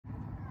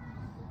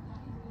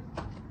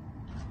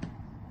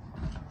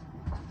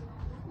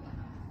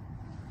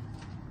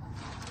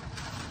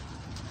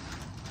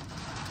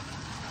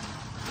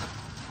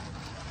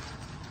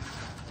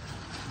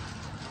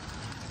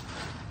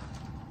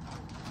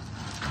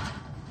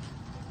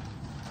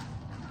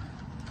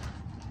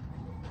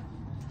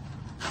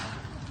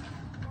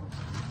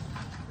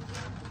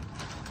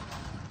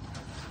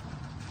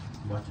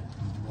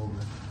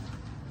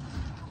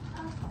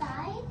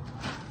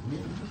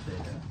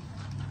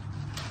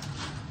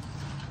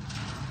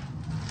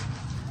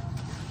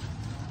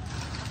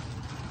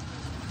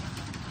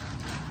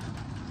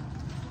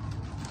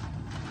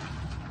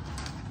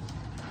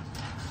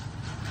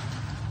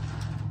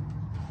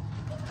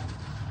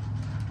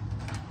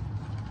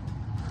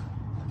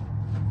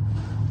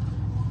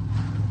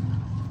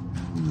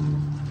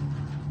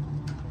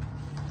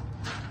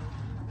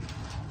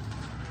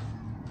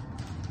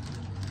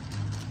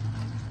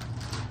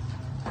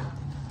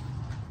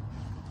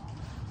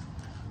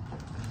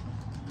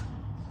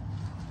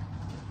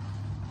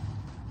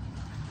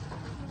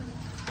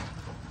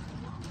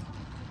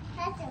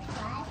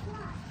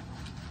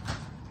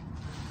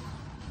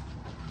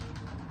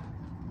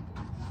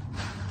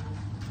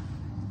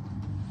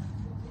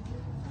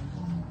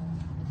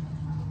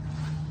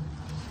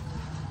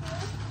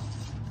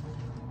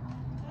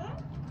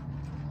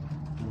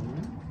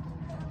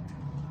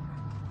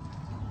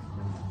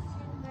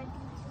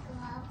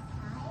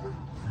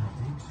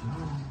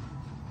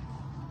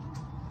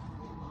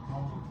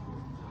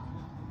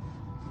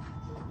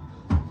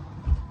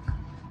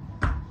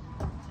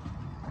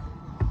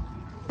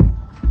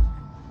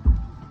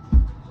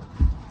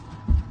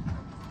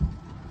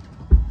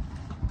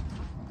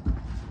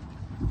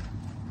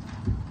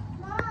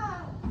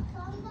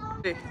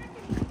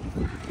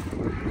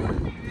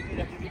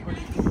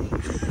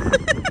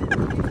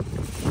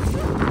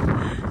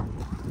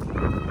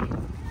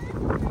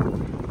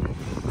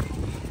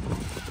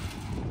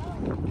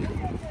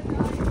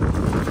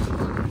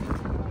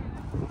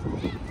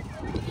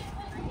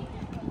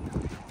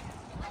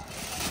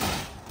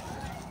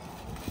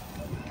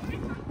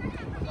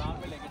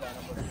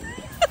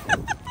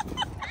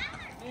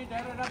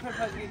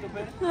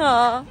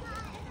हाँ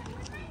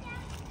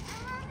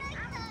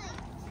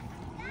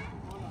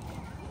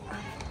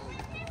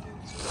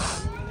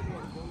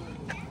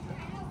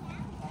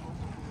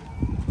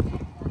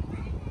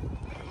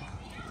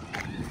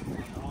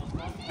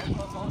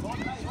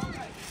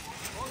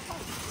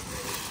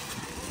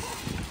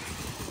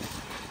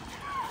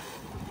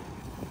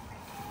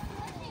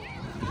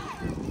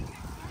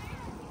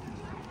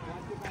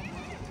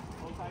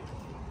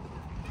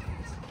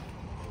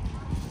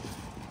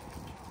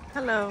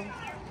Hello.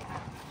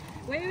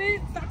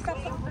 Wait, stop.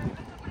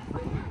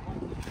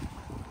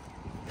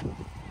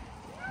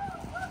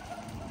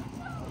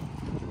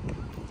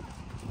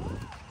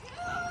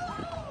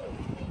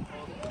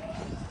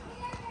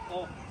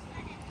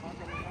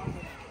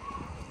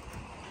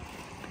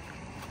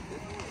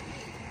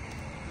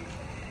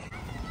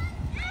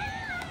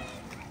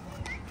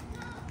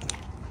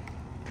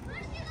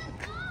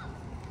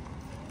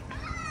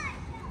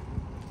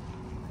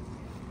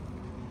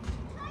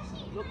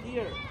 Look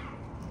here.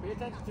 Pay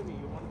attention to me.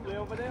 You want to play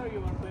over there or you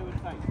want to play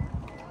with Kite?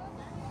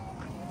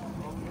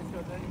 Okay,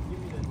 sure. Then give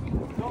me this.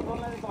 No, don't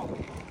let it go.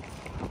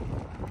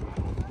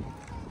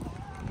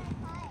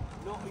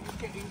 No, you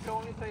can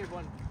only play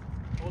one.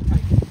 Hold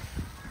tight.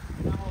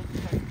 Now hold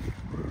tight.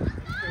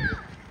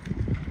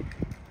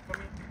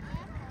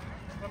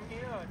 From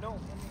here. No.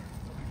 From here.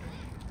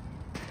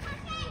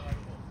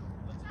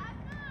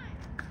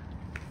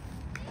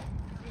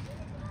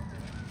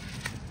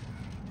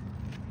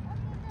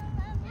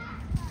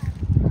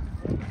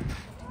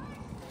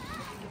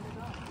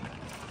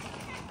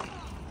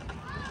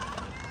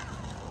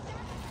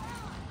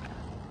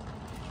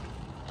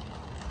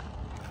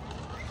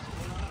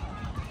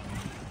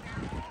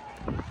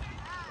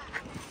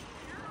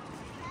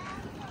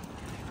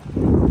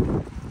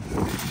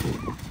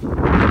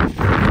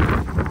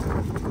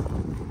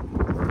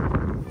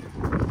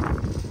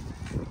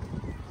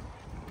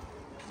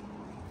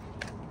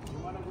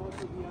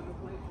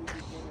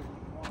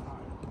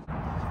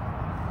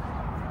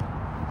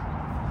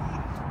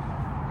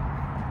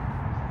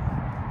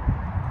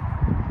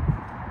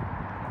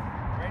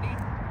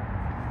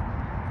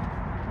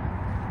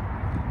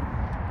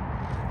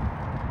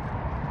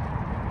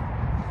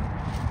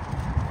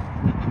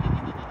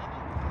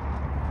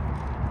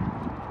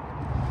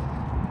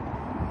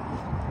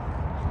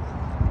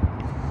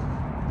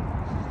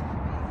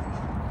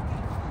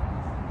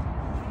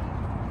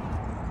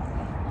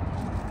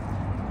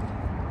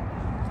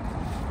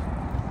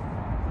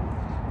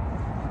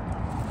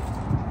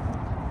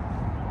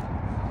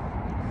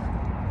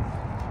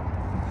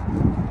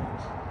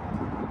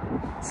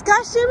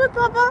 Sky, stay with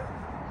Papa.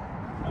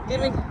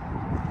 Give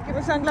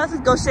me sunglasses.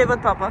 Go stay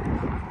with Papa.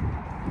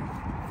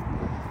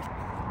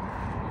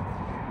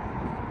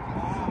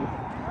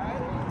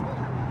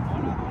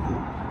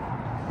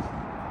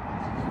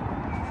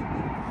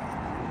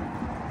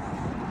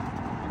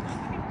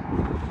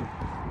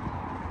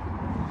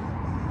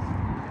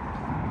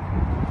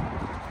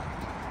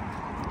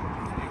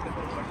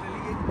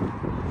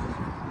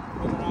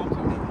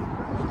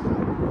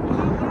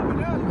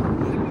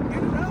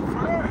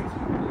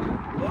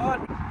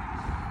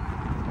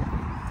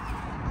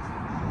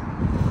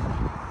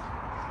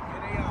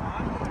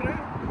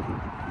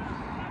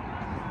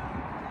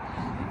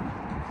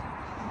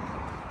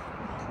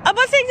 अब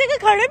बस एक जगह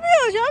खड़े भी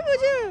हो जाओ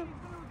मुझे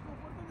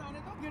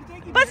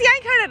बस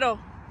यहीं खड़े रहो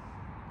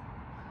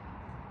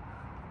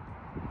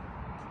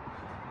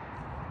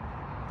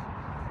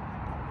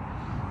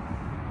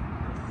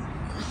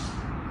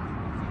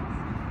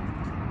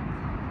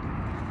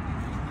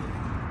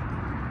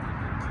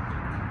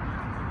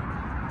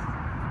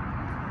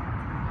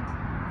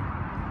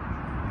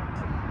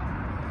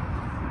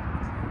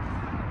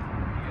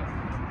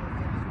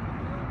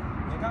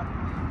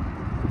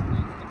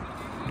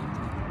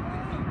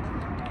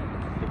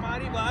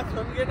बात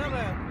सुनगे ना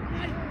मैं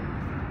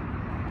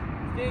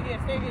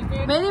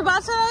मेरी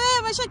बात सुनोगे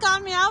हमेशा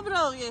कामयाब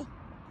रहोगे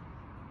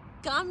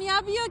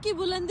कामयाबियों की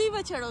बुलंदी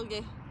पे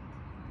चढ़ोगे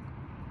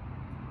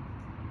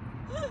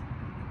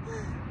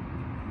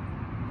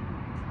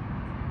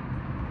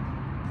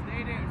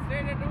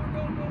stay there, don't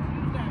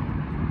lose that.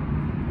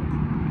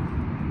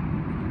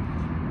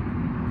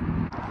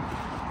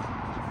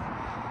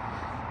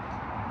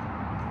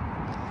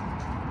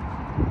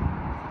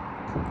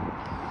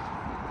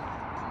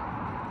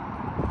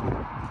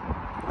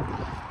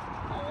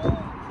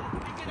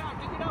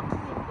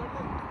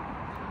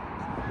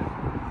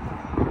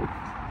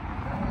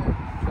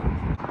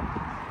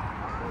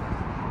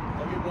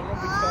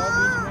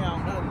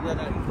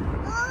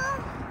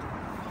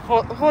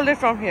 Hold it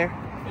from here.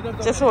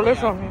 Just hold it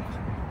from here.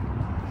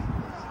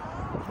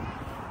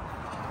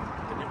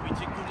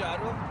 पीछे क्यों जा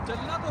रहे हो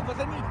चलना तो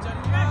पता नहीं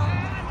चलना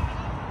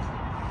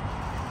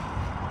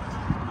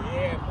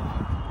ये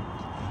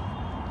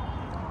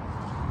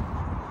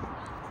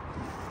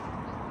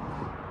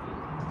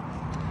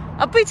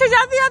अब पीछे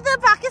जाते जाते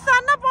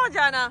पाकिस्तान ना पहुंच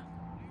जाना।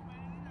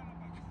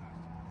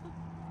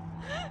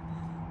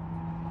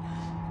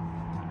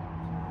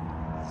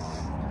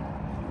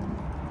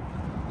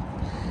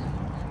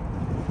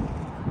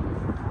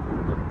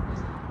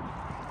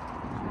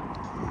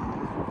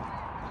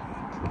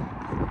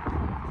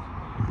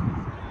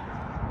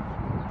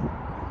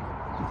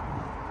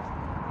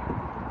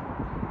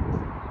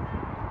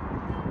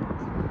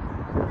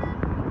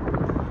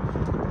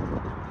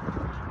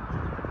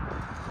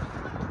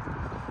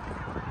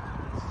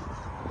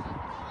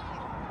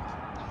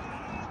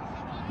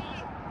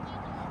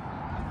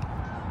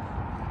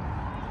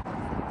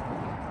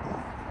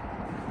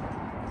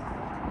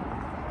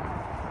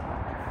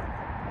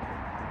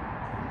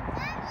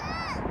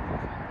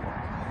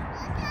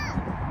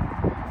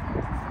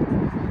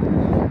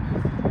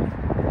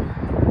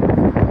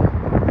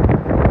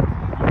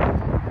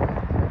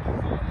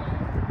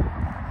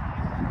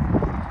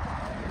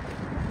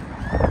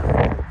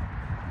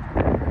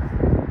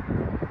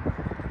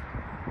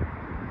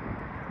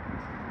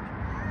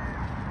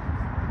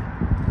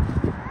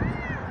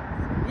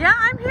 Yeah,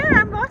 I'm here.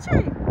 I'm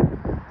watching.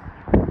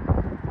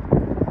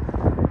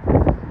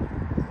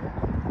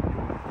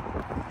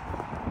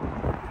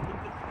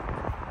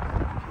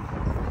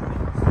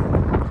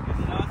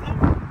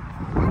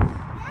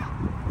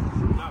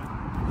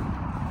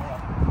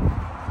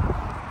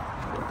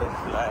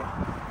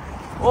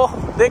 ओह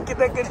देख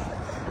के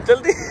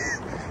जल्दी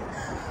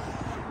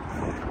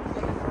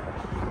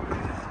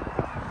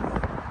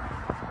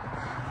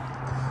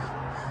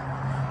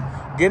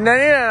गिरना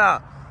नहीं रहना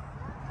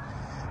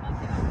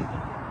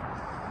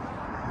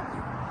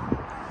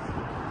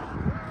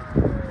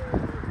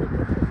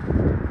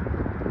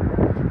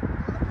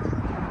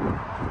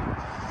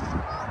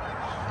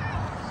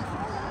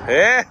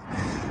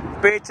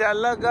पेचा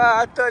लगा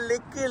तो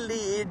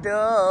निकली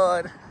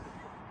डोर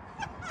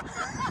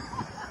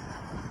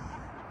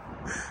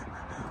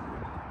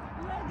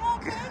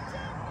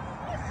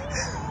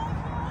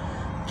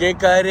के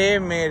करे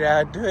मेरा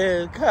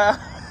दिल का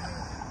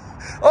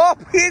ओ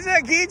पीछे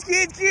खींच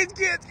खींच खींच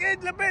खींच खींच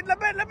लपेट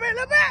लपेट लपेट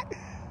लपेट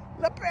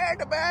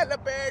लपेट लपेट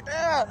लपेट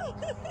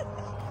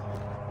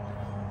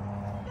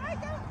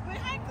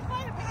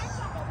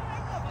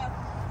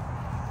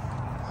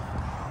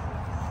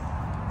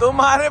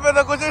तुम्हारे पे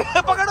तो कुछ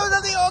नहीं पकड़ो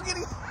जल्दी हो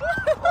गिरी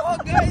हो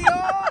गई हो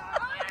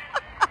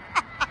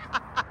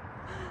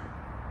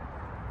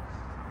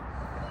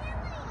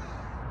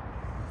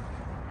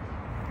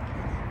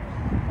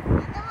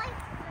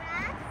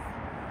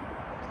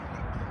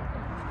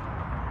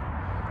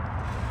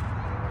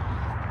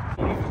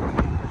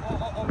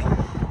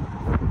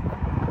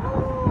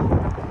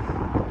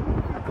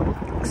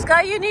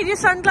Sky, you need your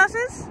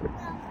sunglasses?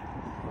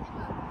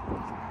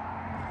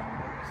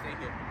 Stay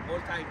here.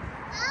 Hold tight.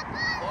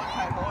 Hold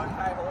tight, hold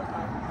tight, hold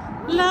tight.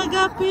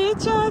 लगा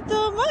पीछा तो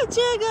मच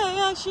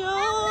गया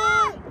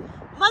शोर।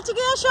 मच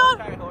गया शोर।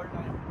 Hold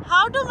tight.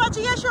 How to much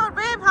गया शोर,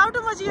 babe? How to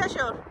मच गया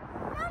शोर?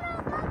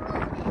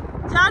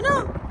 जानू,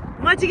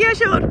 मच गया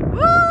शोर।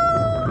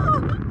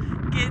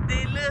 के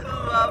दिल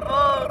हुआ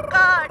वो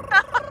काटा।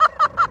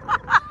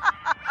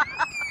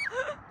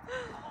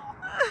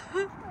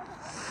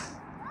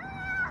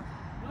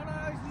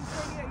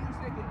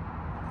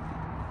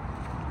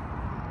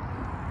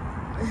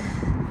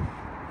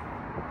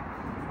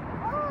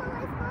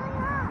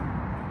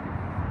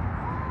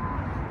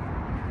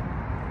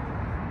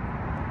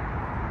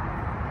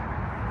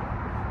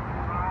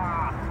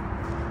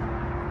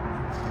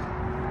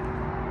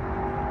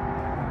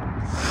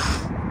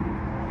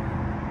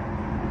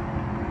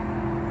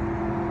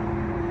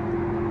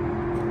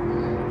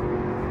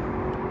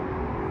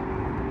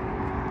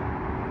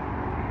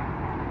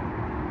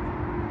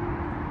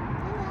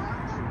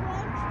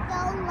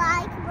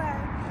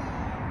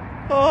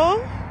 Oh?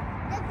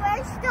 The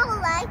Grinch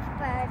don't like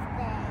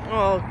birthday.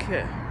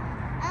 Okay.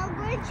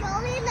 Grinch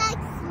only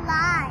likes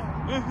slime.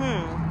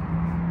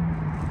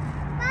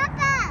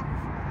 Papa,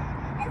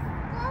 it's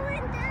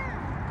going down.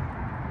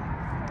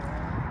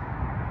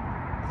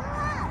 Go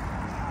up.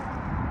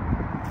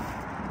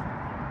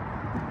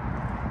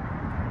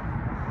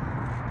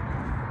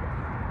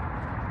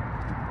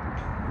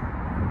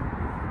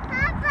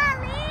 Papa,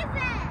 leave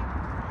it.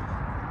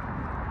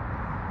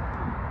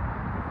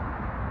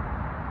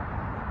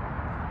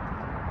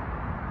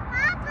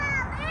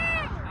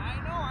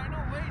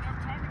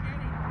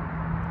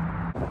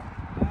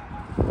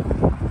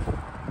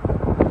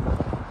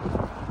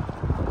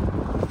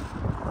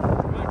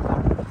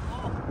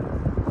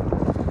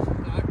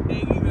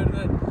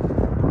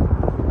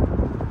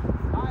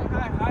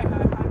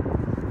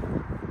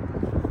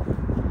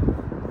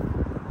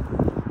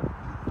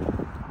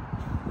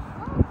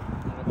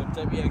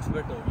 भी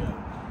एक्सपर्ट हो गया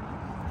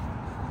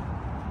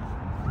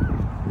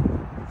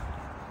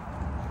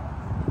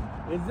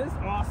Is this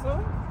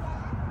awesome?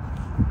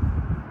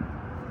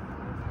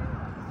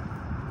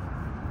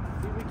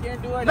 See We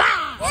can't do it.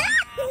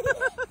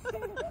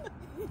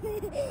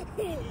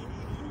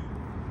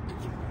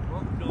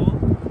 Oh no.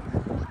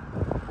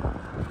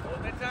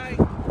 Hold it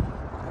tight.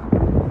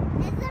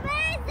 It's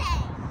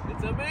amazing.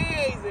 It's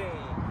amazing.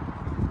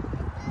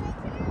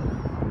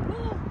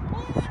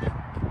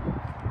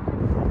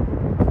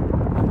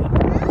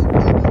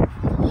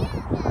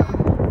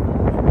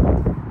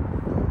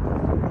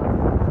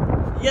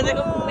 ये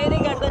देखो मेरी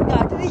गर्दन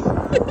काट रही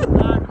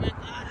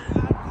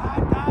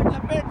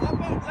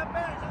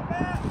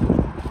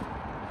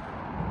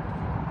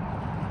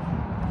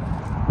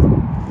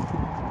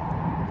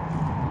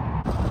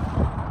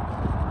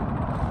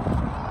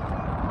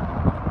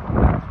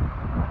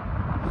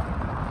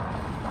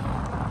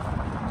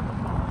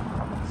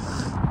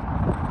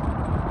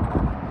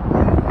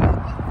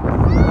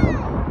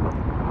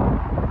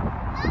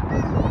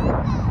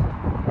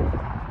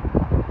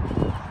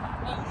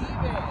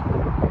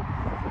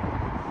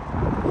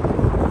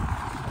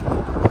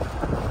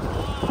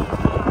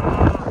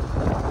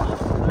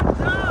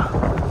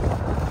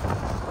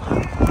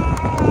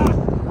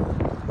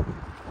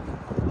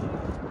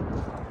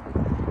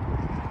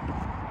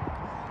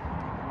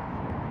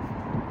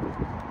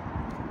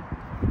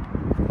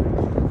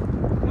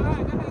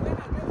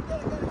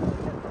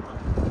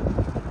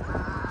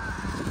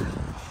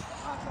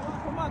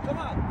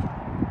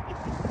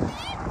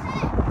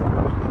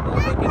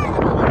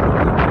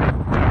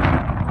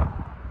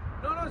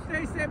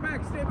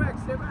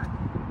Stay back.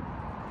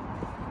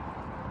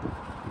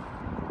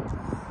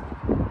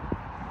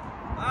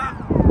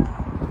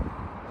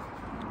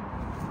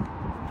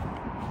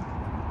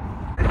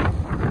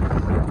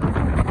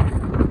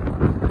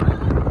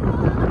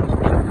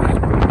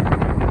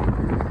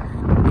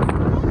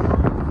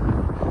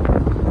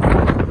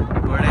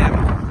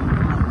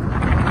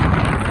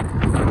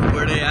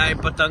 बड़े आए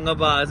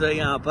पतंगबाज है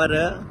यहाँ पर।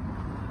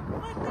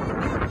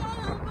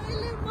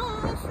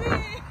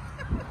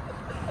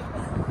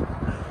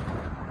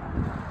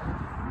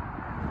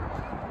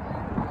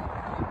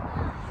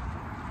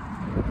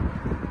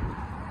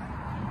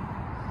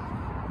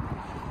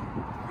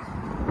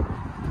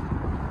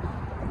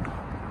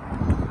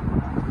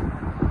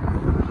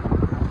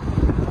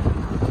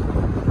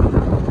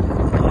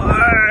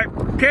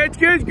 Catch,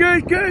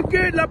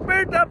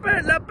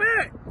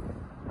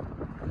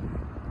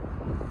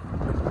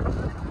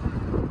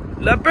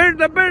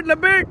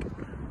 lapet.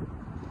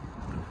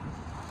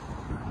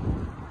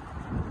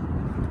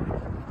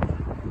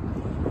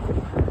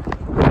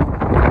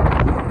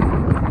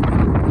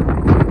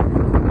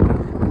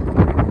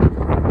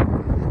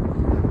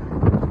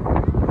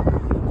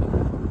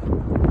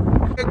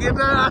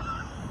 Kita.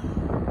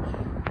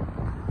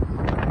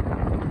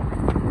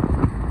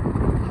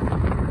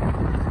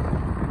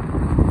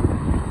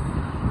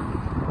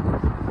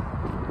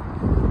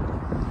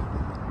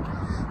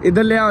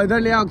 इधर ले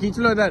आओ, खींच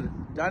लो इधर,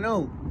 जानो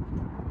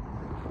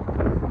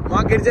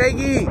वहां गिर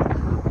जाएगी,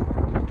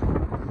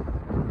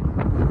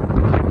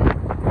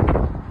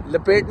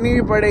 लपेटनी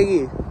भी पड़ेगी।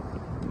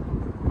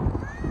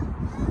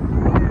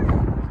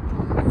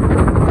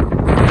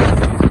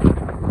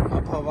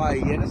 अब हवा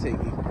आई है ना सही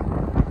की।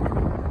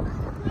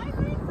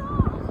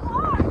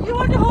 You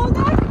want to hold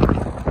that?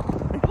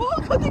 Oh,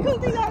 खुदी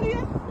जा रही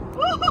है।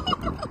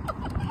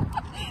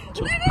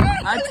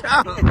 अच्छा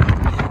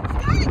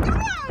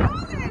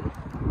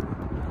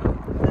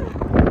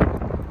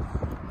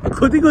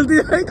खुद ही खुलती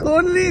है,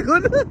 खोल ली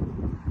खुद।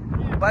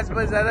 बस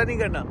ज्यादा नहीं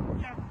करना।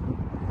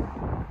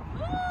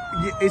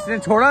 ये इसने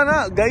छोड़ा ना,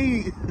 गई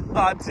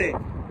हाथ से,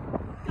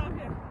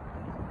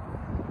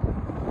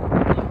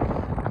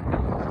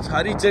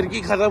 सारी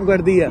चरखी खत्म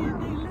कर दी है।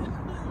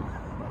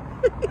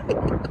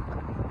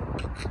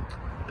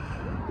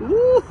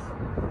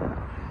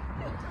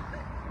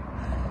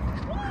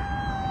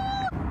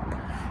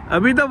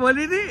 अभी तो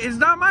बोली थी it's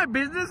not my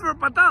business for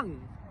पतंग।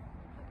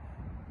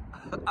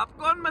 अब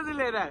कौन मजे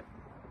ले रहा है?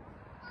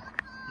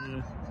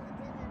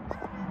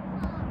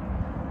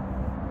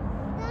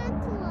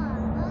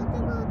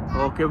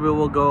 Okay, we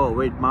will go.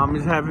 Wait, mom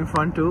is having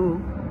fun too.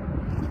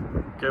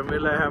 Can we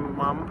let have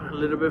mom a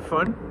little bit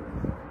fun?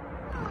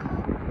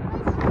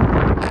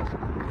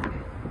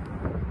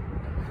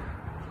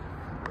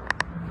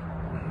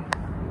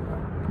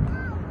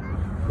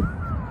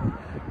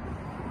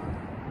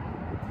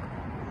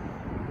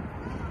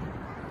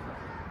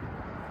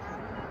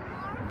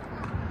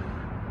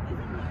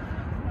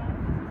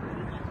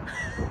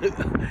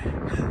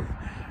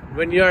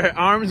 When your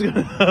arms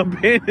gonna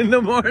pain in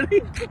the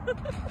morning.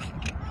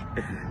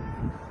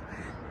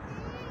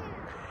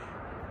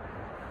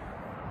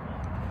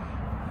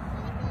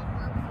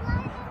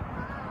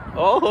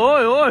 Oh,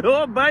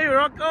 भाई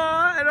रोको।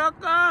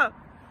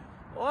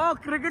 ओ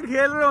cricket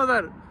खेल रहे हो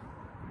उधर।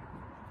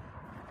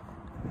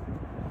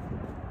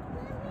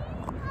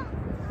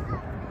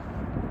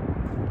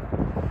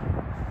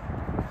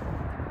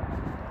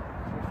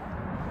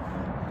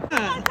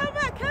 Come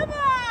on,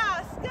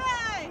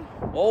 Sky.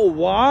 Oh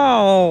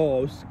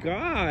wow,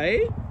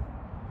 Sky,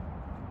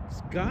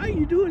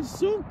 you're doing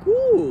so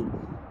cool.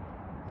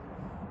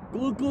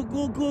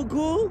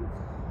 Cool.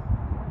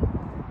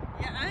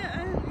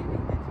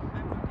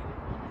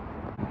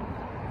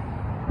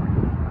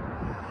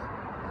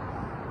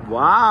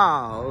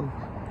 Wow.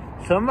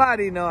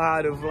 Somebody know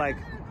how to fly.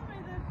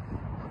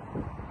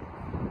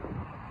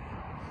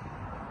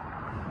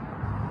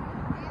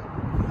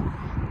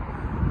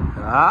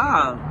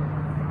 Ah.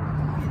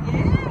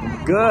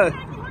 Good.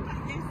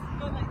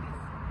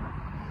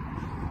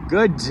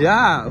 Good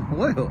job.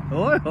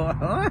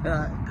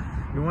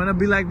 You want to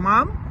be like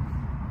mom?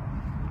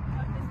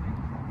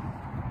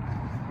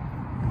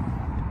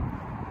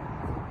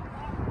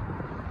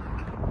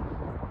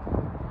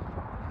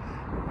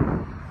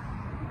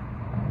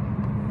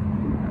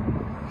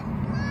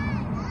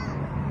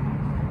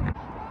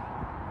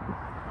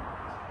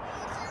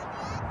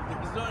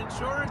 There's no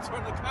insurance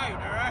on the kite,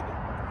 all right?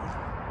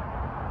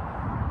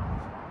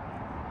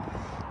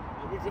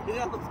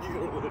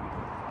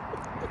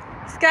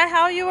 Sky,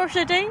 how you were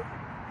sitting?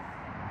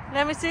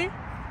 Let me see.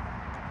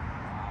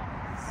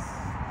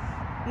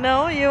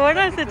 No, you were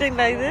not sitting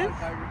like this.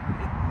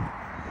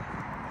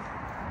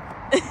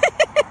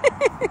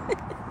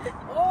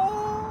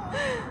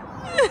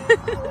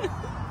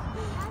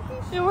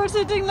 You were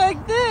sitting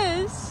like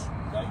this.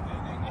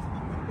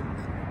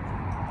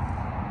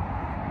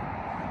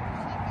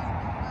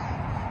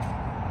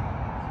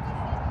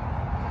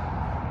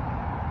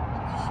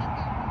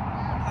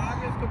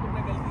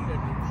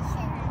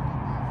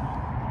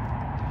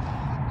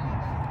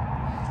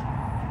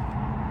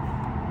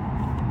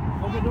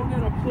 Okay, don't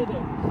get upset.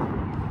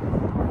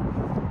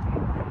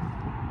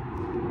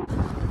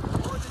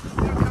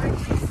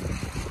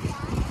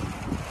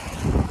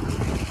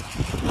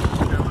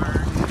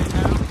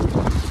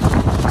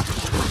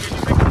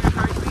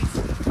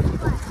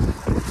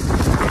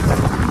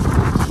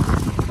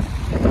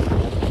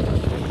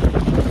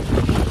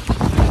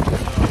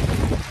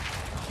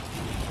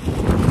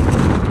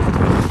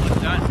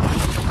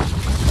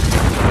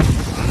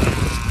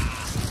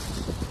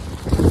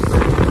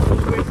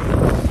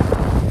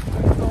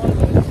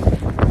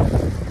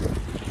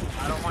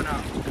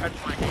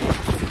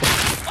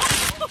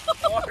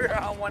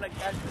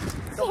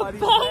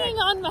 Banging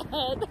on my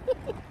head.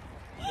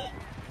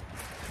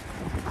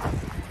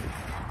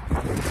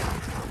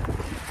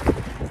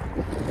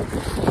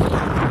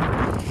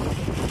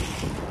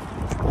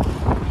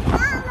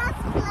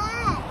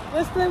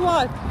 Let's play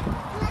what?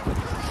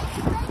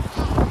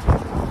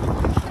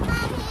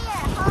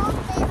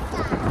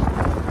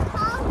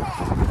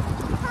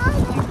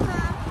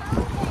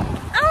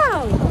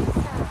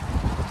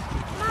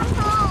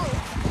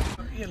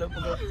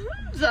 What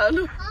is that?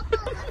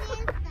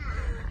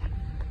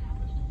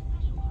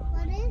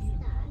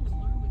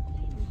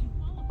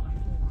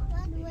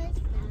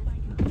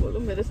 बोलो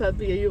मेरे साथ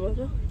भी यही हुआ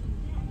था.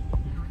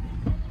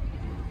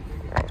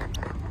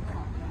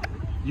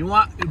 You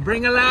want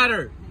bring a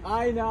ladder?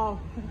 I know.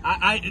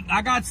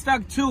 I got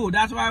stuck too.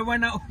 That's why I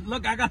went out.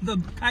 Look, I got the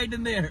kite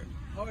in there.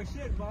 Oh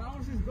shit, my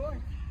house is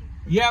going.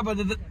 Yeah, but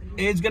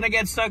it's gonna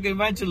get stuck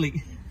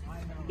eventually.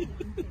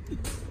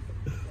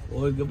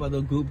 Oh, इसके पास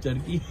तो खूब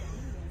चरकी.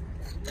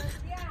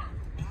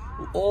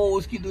 ओ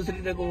उसकी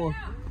दूसरी देखो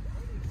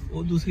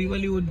वो दूसरी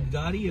वाली वो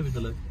जा रही है अभी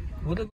तक वो तो